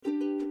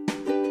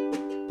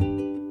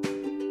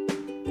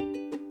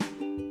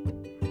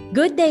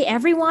Good day,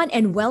 everyone,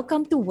 and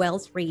welcome to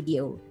Wealth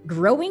Radio,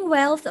 growing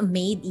wealth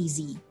made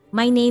easy.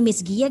 My name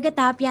is Gia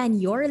Gatapia, and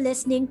you're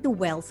listening to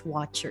Wealth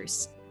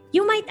Watchers.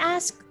 You might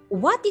ask,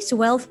 what is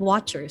Wealth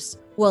Watchers?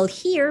 Well,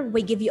 here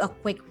we give you a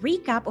quick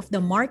recap of the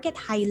market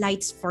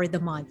highlights for the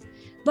month.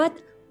 But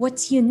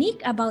what's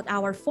unique about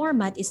our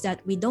format is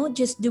that we don't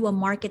just do a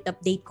market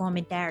update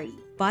commentary,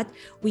 but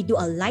we do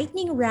a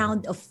lightning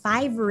round of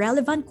 5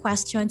 relevant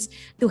questions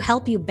to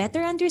help you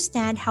better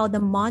understand how the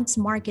month's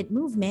market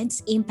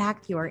movements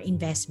impact your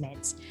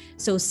investments.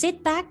 So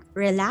sit back,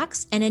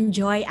 relax, and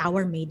enjoy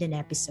our maiden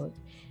episode.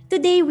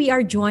 Today, we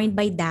are joined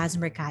by Daz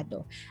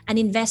Mercado, an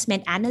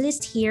investment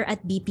analyst here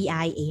at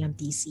BPI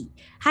AMTC.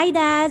 Hi,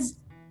 Daz.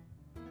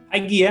 Hi,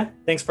 Gia.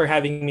 Thanks for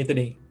having me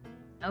today.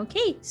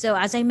 Okay, so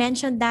as I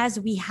mentioned, Daz,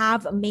 we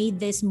have made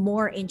this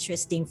more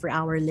interesting for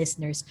our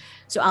listeners.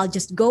 So I'll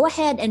just go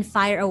ahead and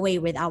fire away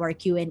with our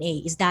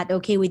Q&A. Is that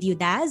okay with you,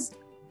 Daz?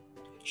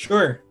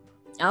 Sure.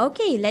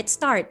 Okay, let's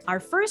start. Our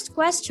first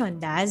question,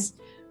 Daz.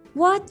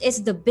 What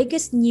is the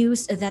biggest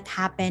news that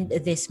happened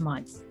this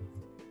month?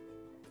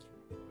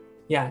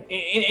 Yeah,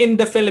 in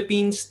the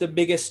Philippines, the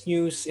biggest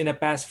news in the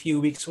past few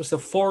weeks was the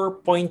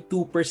 4.2%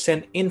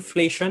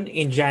 inflation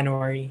in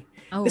January.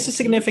 This is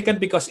significant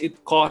because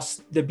it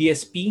caused the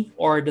BSP,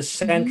 or the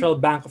Central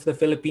Bank of the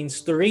Philippines,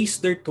 to raise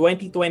their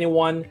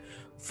 2021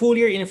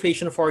 full-year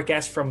inflation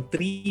forecast from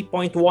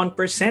 3.1%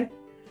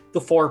 to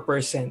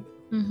 4%.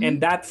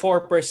 And that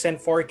 4%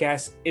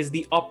 forecast is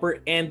the upper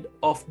end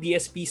of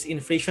BSP's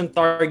inflation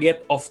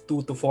target of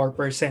 2 to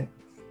 4%.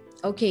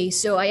 Okay,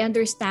 so I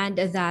understand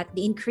that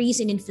the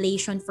increase in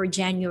inflation for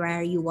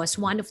January was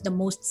one of the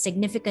most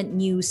significant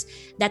news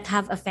that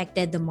have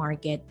affected the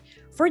market.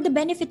 For the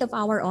benefit of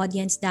our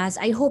audience, Daz,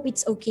 I hope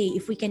it's okay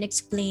if we can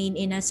explain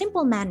in a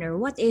simple manner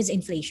what is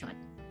inflation.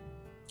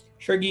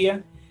 Sure,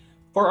 Gia.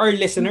 For our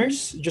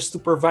listeners, just to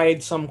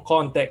provide some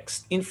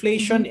context,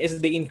 inflation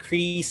is the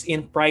increase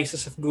in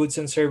prices of goods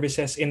and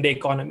services in the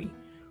economy.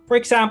 For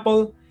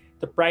example,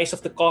 the price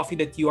of the coffee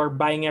that you are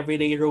buying every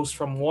day rose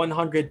from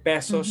 100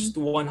 pesos to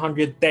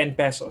 110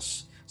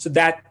 pesos. So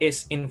that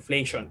is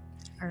inflation.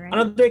 All right.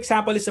 Another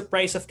example is the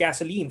price of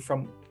gasoline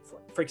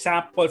for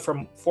example,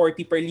 from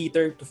 40 per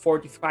liter to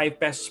 45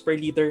 pesos per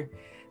liter.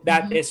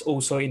 That is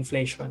also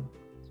inflation.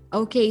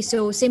 Okay,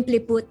 so simply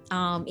put,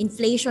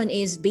 inflation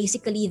is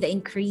basically the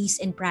increase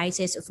in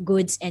prices of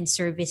goods and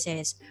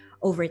services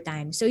over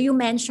time. So you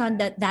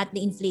mentioned that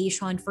the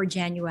inflation for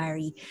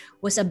January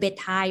was a bit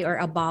high or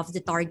above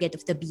the target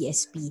of the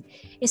BSP.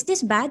 Is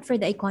this bad for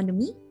the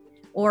economy?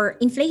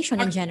 Or inflation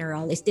in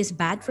general, is this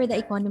bad for the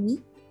economy?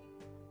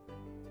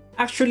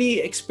 Actually,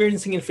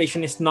 experiencing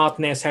inflation is not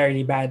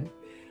necessarily bad.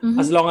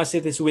 As long as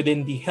it is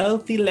within the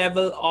healthy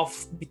level of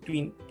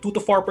between 2 to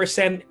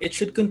 4%, it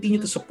should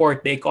continue to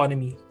support the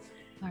economy.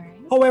 All right.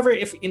 However,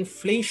 if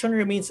inflation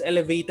remains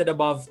elevated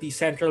above the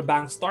central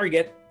bank's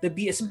target, the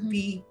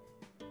BSP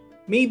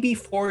may be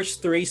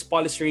forced to raise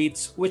policy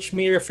rates, which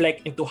may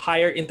reflect into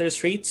higher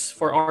interest rates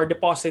for our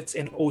deposits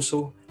and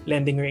also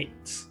lending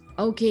rates.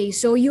 Okay,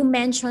 so you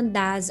mentioned,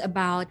 Daz,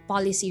 about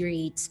policy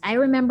rates. I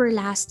remember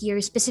last year,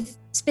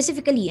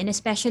 specifically and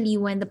especially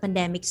when the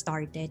pandemic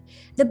started,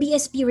 the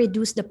BSP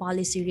reduced the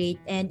policy rate,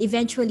 and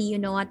eventually,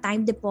 a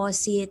time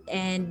deposit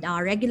and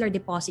regular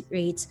deposit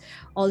rates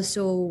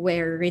also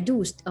were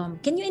reduced.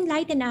 Can you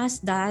enlighten us,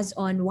 Daz,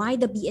 on why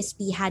the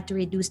BSP had to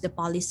reduce the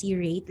policy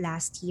rate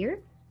last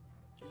year?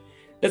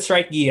 That's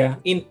right,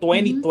 Gia. In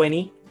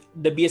 2020,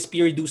 the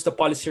BSP reduced the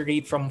policy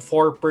rate from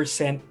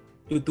 4%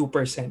 to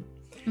 2%.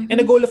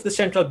 And the goal of the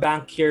central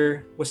bank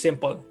here was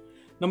simple.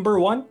 Number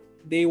one,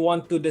 they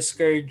want to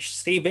discourage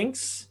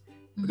savings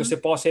because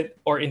deposit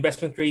or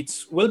investment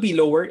rates will be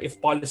lower if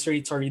policy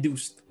rates are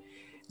reduced.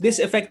 This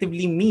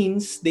effectively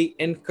means they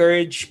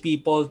encourage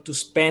people to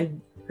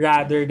spend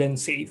rather than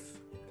save.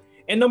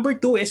 And number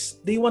two is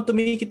they want to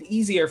make it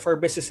easier for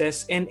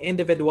businesses and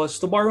individuals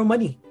to borrow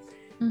money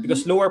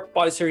because lower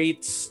policy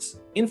rates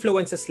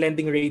influences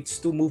lending rates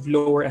to move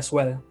lower as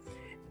well.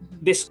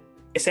 This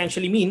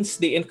essentially means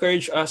they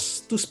encourage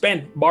us to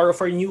spend, borrow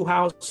for a new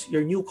house,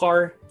 your new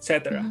car,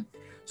 etc.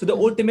 So the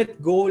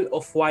ultimate goal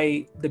of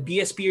why the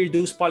BSP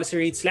reduced policy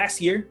rates last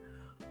year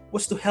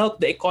was to help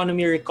the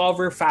economy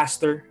recover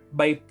faster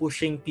by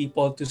pushing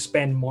people to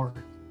spend more.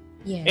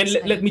 Yes,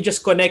 And let me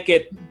just connect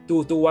it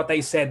to what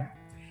I said,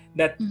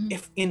 that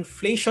if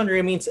inflation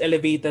remains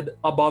elevated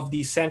above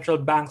the central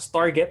bank's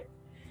target,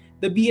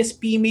 the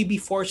BSP may be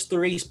forced to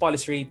raise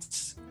policy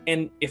rates.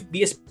 And if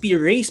BSP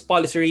raise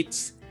policy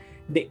rates,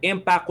 the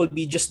impact will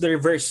be just the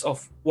reverse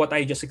of what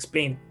I just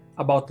explained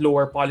about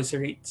lower policy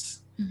rates.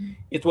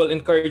 It will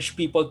encourage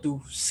people to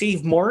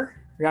save more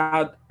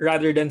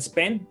rather than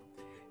spend,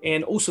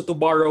 and also to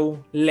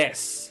borrow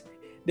less.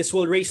 This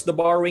will raise the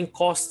borrowing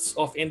costs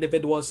of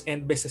individuals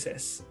and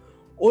businesses.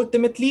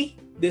 Ultimately,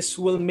 this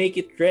will make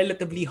it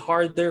relatively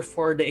harder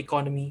for the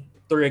economy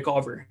to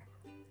recover.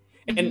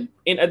 And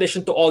in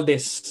addition to all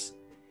this,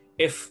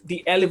 if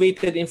the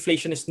elevated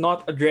inflation is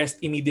not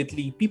addressed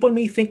immediately, people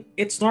may think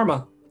it's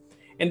normal.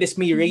 And this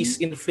may raise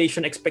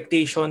inflation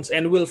expectations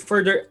and will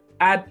further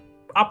add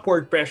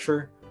upward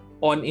pressure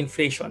on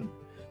inflation.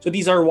 So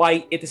these are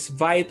why it is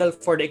vital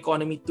for the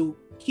economy to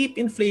keep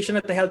inflation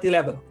at a healthy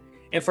level.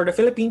 And for the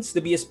Philippines, the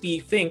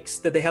BSP thinks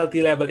that the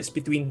healthy level is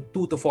between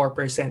 2 to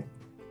 4%.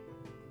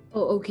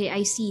 Oh, okay,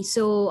 I see.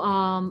 So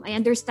I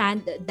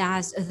understand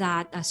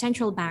that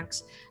central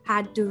banks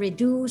had to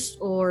reduce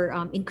or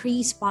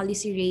increase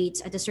policy rates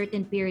at a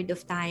certain period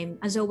of time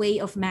as a way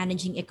of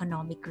managing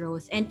economic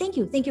growth. And thank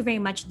you very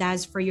much,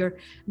 Daz, for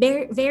your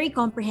very, very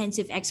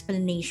comprehensive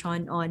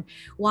explanation on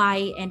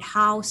why and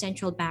how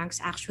central banks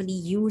actually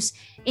use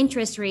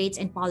interest rates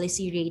and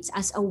policy rates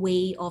as a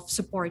way of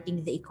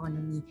supporting the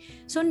economy.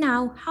 So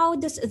now, how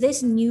does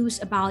this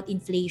news about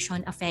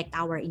inflation affect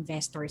our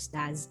investors,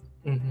 Daz?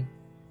 Mhm.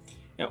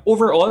 Yeah,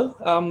 overall,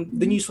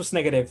 the news was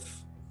negative.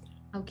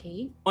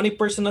 Okay. On a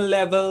personal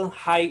level,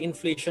 high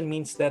inflation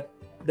means that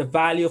the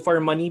value of our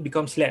money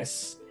becomes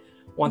less.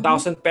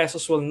 1,000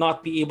 pesos will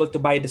not be able to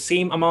buy the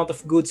same amount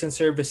of goods and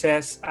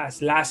services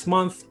as last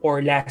month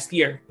or last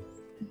year.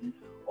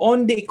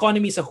 On the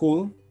economy as a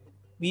whole,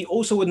 we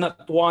also would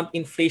not want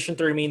inflation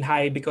to remain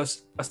high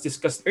because, as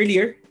discussed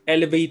earlier,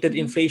 elevated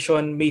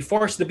inflation may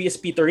force the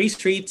BSP to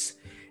raise rates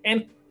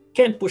and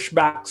can push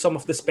back some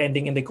of the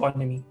spending in the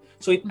economy.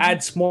 So it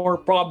adds more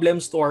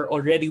problems to our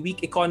already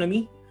weak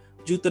economy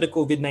due to the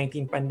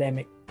COVID-19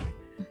 pandemic.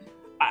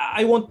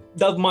 I won't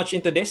delve much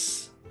into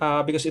this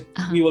because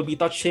we will be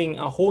touching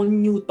a whole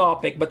new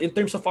topic. But in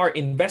terms of our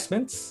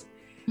investments,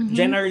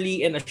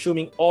 generally and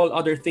assuming all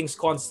other things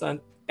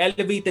constant,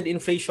 elevated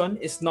inflation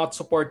is not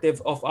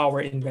supportive of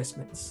our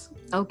investments.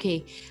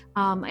 Okay,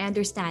 I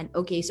understand.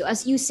 Okay, so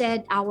as you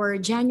said, our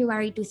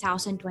January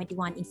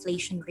 2021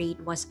 inflation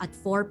rate was at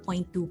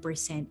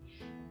 4.2%.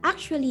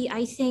 Actually,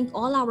 I think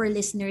all our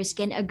listeners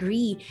can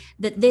agree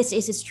that this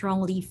is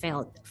strongly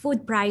felt.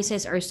 Food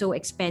prices are so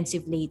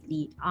expensive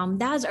lately.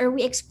 Daz, are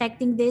we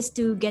expecting this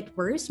to get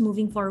worse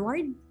moving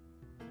forward?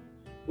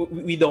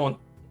 We don't.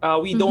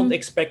 We don't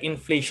expect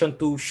inflation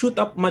to shoot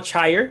up much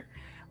higher,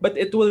 but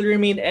it will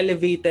remain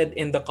elevated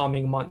in the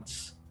coming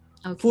months.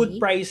 Okay. Food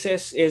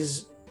prices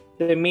is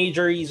the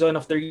major reason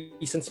of the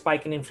recent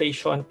spike in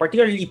inflation,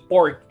 particularly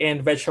pork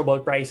and vegetable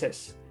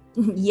prices.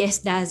 Yes,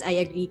 Daz,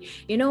 I agree.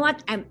 You know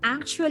what? I'm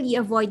actually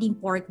avoiding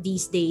pork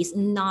these days.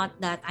 Not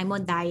that I'm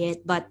on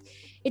diet, but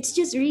it's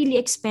just really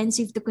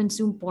expensive to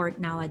consume pork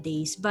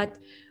nowadays. But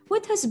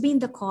what has been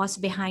the cause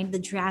behind the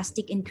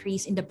drastic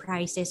increase in the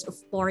prices of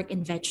pork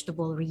and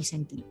vegetable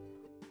recently?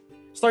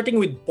 Starting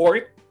with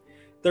pork,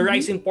 the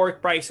rise in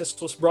pork prices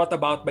was brought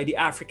about by the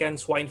African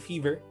swine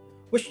fever,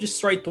 which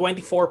destroyed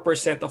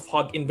 24% of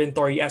hog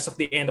inventory as of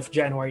the end of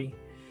January.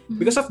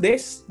 Because of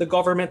this, the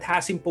government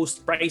has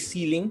imposed price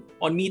ceiling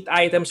on meat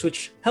items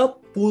which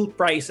help pull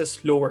prices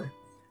lower.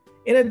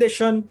 In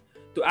addition,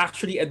 to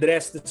actually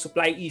address the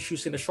supply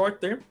issues in the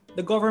short term,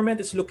 the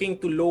government is looking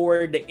to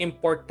lower the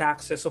import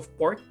taxes of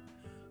pork,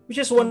 which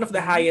is one of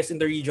the highest in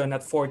the region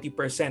at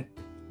 40%.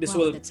 This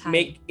will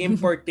make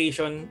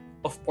importation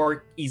of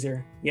pork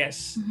easier.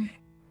 Yes.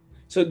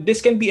 So this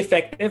can be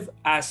effective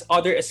as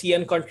other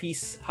ASEAN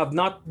countries have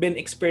not been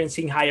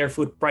experiencing higher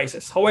food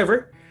prices.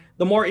 However,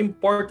 the more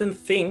important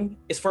thing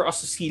is for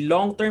us to see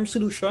long-term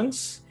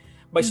solutions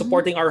by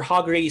supporting our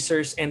hog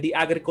raisers and the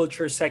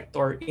agriculture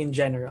sector in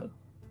general.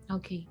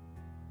 Okay.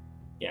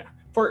 Yeah.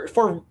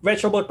 For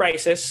vegetable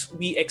prices,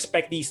 we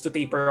expect these to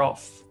taper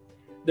off.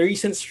 The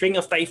recent string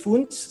of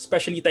typhoons,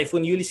 especially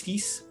Typhoon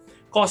Ulysses,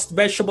 caused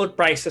vegetable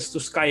prices to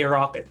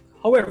skyrocket.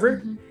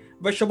 However,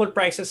 vegetable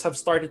prices have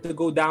started to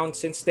go down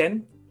since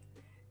then.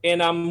 And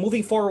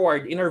moving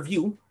forward, in our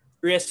view,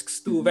 risks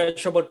to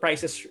vegetable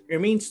prices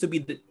remains to be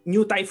the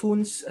new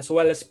typhoons as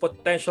well as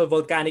potential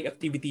volcanic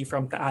activity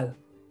from Taal.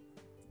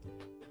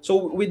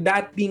 So with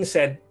that being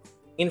said,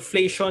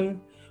 inflation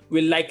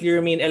will likely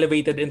remain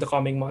elevated in the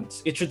coming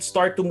months. It should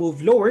start to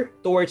move lower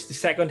towards the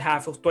second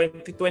half of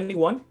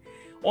 2021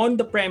 on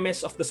the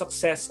premise of the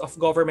success of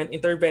government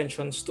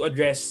interventions to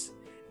address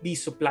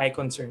these supply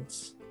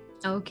concerns.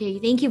 Okay,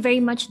 thank you very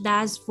much,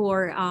 Daz,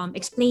 for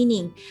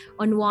explaining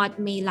on what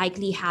may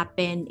likely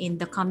happen in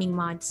the coming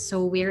months.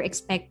 So we're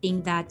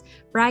expecting that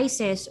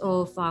prices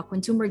of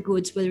consumer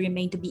goods will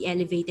remain to be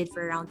elevated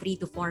for around 3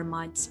 to 4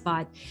 months,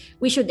 but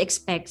we should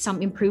expect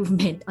some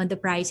improvement on the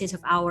prices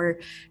of our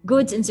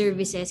goods and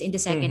services in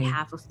the second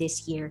half of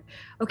this year.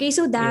 Okay,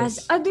 so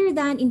Daz, other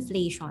than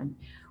inflation,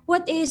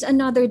 what is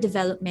another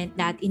development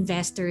that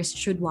investors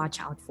should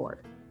watch out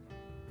for?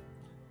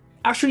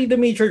 Actually, the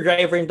major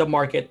driver in the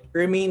market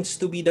remains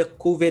to be the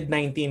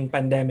COVID-19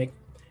 pandemic.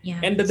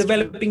 And the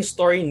developing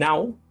story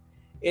now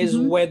is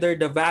whether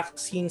the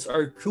vaccines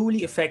are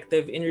truly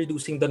effective in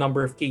reducing the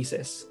number of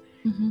cases.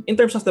 In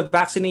terms of the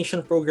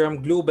vaccination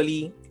program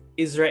globally,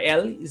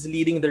 Israel is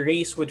leading the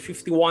race with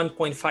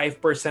 51.5%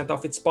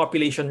 of its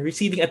population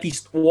receiving at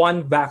least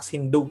one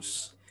vaccine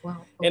dose.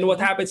 Wow. And what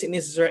happens in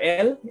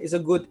Israel is a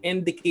good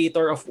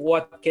indicator of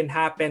what can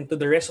happen to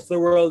the rest of the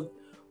world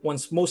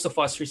once most of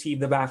us receive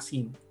the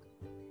vaccine.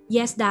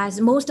 Yes, Daz.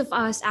 Most of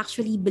us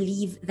actually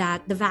believe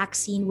that the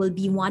vaccine will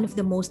be one of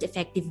the most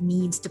effective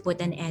means to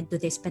put an end to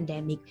this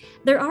pandemic.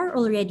 There are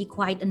already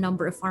quite a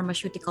number of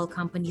pharmaceutical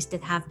companies that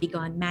have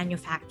begun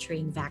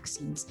manufacturing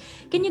vaccines.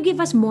 Can you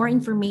give us more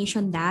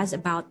information, Daz,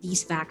 about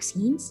these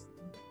vaccines?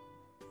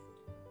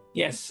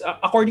 Yes,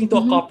 according to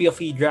a copy of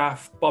a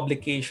draft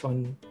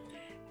publication,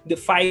 the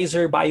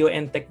Pfizer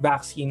BioNTech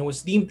vaccine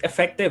was deemed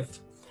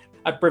effective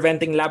at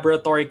preventing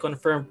laboratory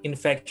confirmed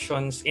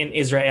infections in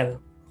Israel.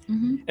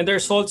 And the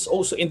results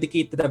also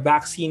indicate that the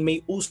vaccine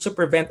may also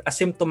prevent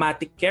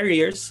asymptomatic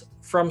carriers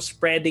from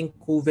spreading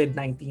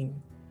COVID-19.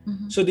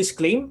 So this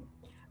claim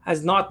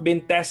has not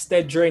been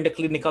tested during the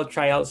clinical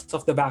trials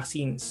of the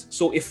vaccines.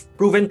 So if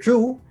proven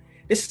true,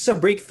 this is a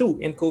breakthrough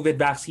in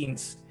COVID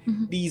vaccines.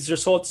 These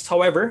results,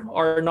 however,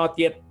 are not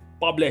yet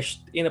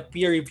published in a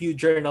peer-reviewed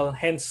journal,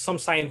 hence some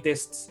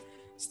scientists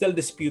still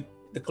dispute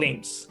the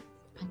claims.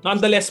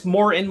 Nonetheless,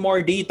 more and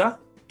more data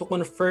to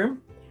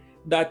confirm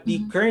that the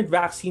current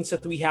vaccines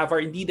that we have are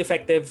indeed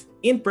effective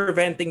in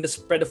preventing the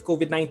spread of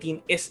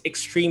COVID-19 is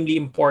extremely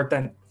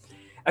important.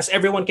 As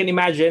everyone can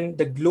imagine,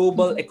 the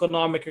global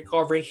economic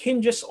recovery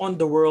hinges on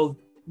the world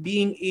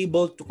being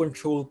able to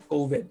control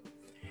COVID.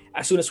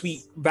 As soon as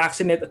we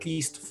vaccinate at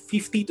least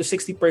 50 to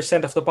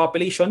 60% of the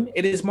population,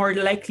 it is more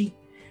likely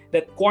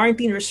that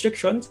quarantine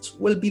restrictions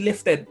will be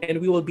lifted and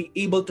we will be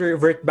able to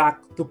revert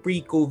back to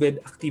pre-COVID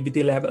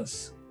activity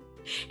levels.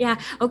 Yeah.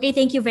 Okay.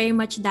 Thank you very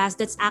much, Daz.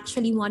 That's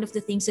actually one of the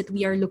things that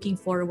we are looking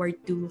forward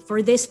to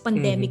for this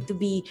pandemic to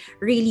be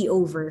really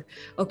over.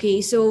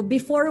 Okay. So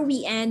before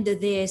we end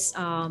this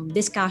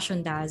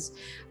discussion, Daz,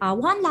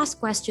 one last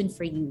question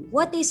for you.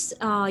 What is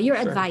your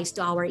advice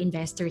to our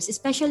investors,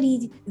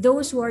 especially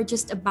those who are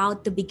just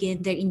about to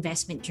begin their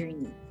investment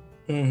journey?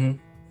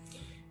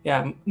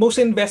 Yeah, most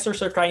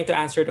investors are trying to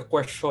answer the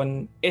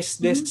question, is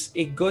this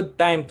a good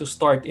time to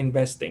start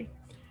investing?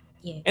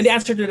 Yes. And the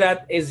answer to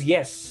that is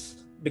yes,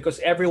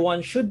 because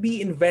everyone should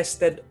be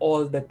invested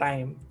all the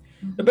time.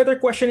 The better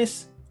question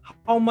is,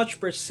 how much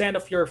percent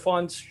of your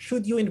funds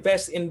should you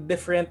invest in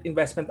different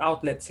investment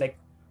outlets like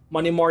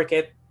money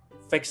market,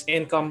 fixed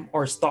income,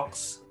 or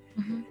stocks?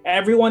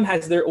 Everyone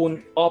has their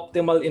own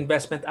optimal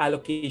investment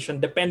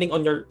allocation depending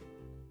on your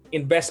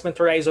investment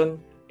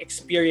horizon,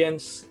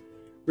 experience,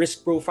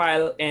 risk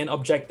profile, and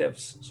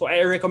objectives. So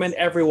I recommend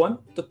everyone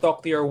to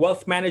talk to your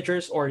wealth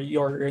managers or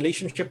your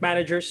relationship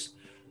managers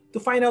to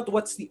find out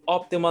what's the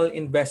optimal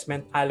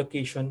investment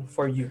allocation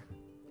for you.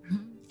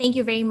 Thank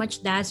you very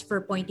much, Daz,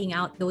 for pointing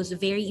out those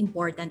very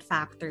important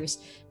factors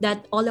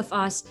that all of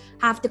us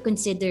have to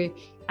consider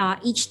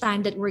each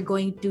time that we're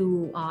going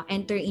to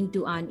enter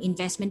into an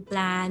investment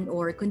plan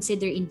or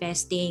consider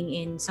investing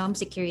in some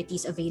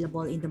securities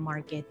available in the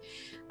market.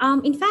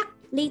 In fact,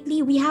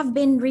 lately, we have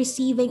been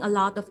receiving a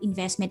lot of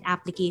investment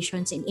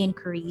applications and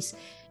inquiries,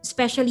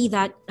 especially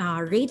that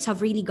rates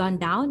have really gone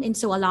down. And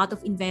so a lot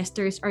of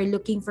investors are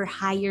looking for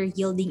higher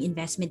yielding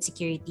investment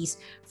securities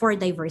for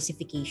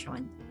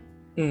diversification.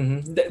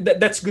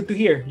 That's good to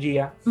hear,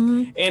 Gia.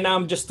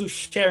 And just to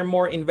share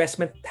more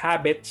investment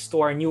habits to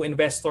our new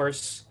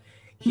investors,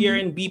 here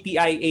in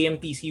BPI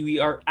AMTC, we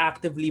are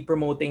actively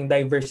promoting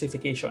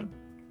diversification.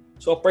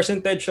 So a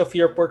percentage of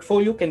your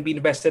portfolio can be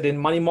invested in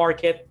money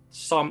market,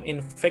 some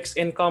in fixed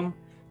income,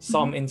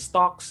 some in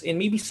stocks, and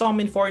maybe some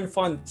in foreign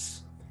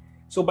funds.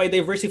 So by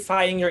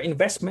diversifying your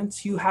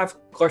investments, you have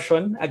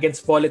cushion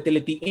against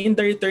volatility in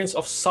the returns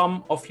of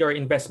some of your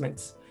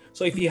investments.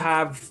 So if you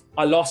have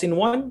a loss in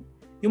one,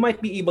 you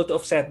might be able to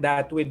offset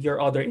that with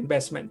your other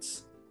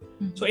investments.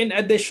 So in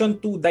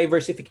addition to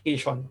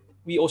diversification,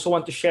 we also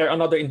want to share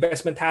another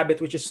investment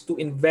habit, which is to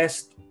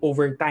invest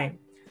over time.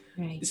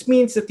 Right. This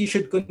means that you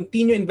should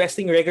continue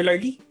investing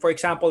regularly, for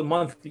example,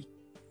 monthly,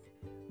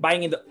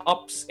 buying in the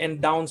ups and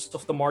downs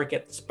of the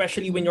market,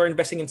 especially when you're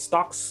investing in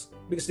stocks,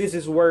 because this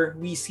is where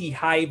we see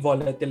high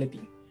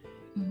volatility.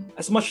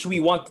 As much as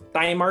we want to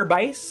time our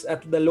buys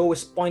at the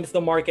lowest point of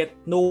the market,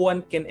 no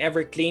one can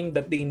ever claim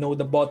that they know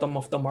the bottom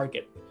of the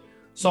market.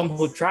 Some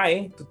who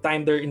try to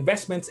time their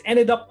investments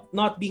ended up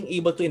not being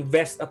able to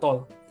invest at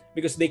all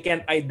because they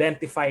can't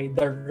identify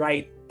the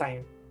right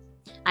time.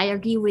 I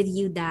agree with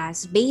you,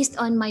 Daz. Based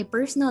on my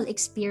personal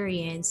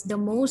experience, the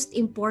most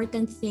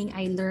important thing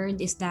I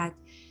learned is that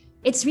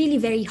it's really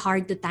very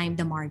hard to time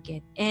the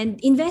market. And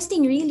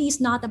investing really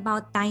is not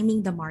about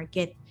timing the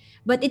market,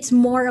 but it's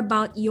more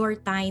about your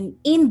time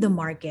in the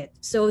market.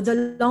 So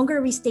the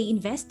longer we stay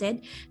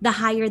invested, the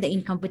higher the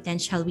income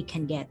potential we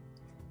can get.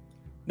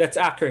 That's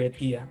accurate,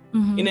 Kia.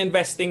 In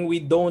investing, we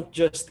don't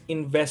just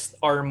invest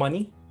our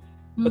money,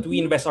 but we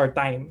invest our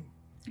time.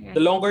 Right.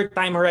 The longer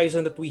time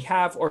horizon that we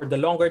have, or the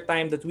longer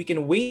time that we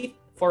can wait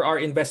for our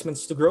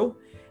investments to grow,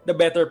 the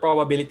better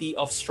probability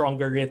of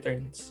stronger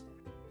returns.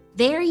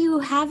 There you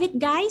have it,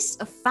 guys.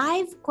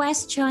 5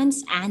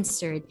 questions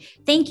answered.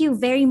 Thank you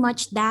very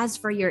much, Daz,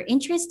 for your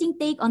interesting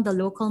take on the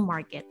local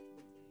market.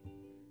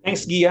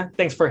 Thanks, Gia.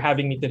 Thanks for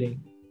having me today.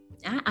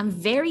 I'm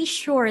very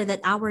sure that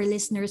our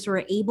listeners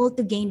were able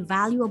to gain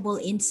valuable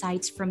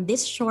insights from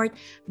this short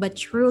but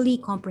truly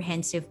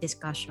comprehensive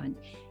discussion.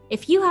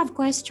 If you have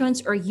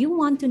questions or you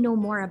want to know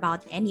more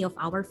about any of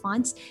our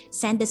funds,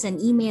 send us an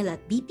email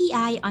at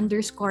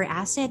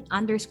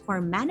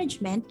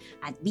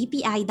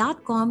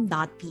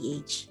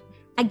bpi_asset_management@bpi.com.ph.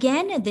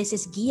 Again, this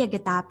is Gia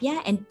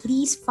Gatapia, and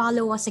please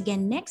follow us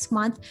again next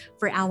month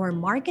for our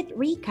market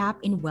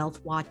recap in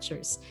Wealth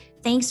Watchers.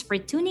 Thanks for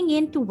tuning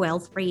in to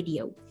Wealth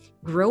Radio,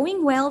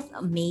 growing wealth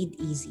made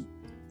easy.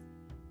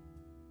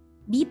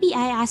 BPI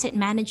Asset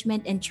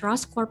Management and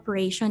Trust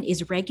Corporation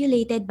is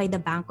regulated by the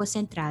Bangko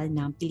Sentral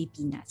ng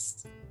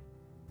Pilipinas.